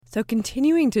So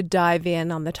continuing to dive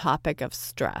in on the topic of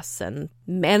stress and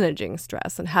managing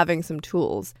stress and having some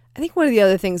tools, I think one of the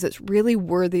other things that's really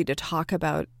worthy to talk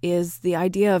about is the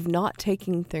idea of not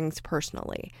taking things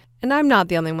personally. And I'm not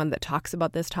the only one that talks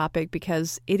about this topic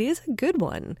because it is a good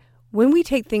one. When we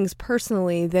take things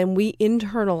personally, then we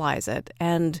internalize it.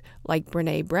 And like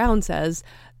Brené Brown says,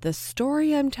 the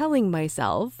story I'm telling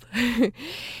myself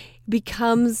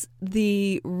becomes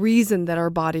the reason that our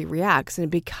body reacts, and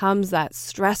it becomes that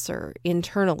stressor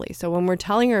internally. So when we're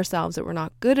telling ourselves that we're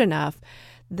not good enough,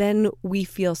 then we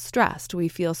feel stressed. We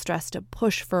feel stressed to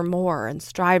push for more and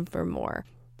strive for more.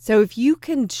 So if you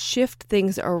can shift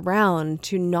things around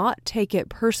to not take it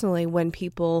personally when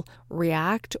people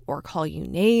react or call you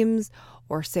names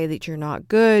or say that you're not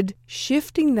good,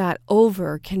 shifting that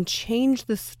over can change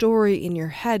the story in your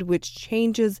head, which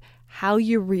changes how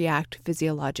you react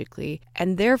physiologically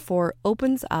and therefore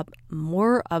opens up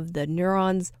more of the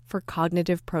neurons for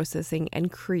cognitive processing and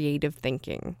creative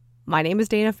thinking. My name is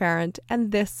Dana Ferrant,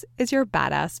 and this is your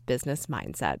Badass Business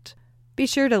Mindset. Be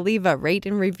sure to leave a rate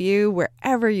and review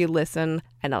wherever you listen,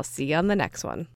 and I'll see you on the next one.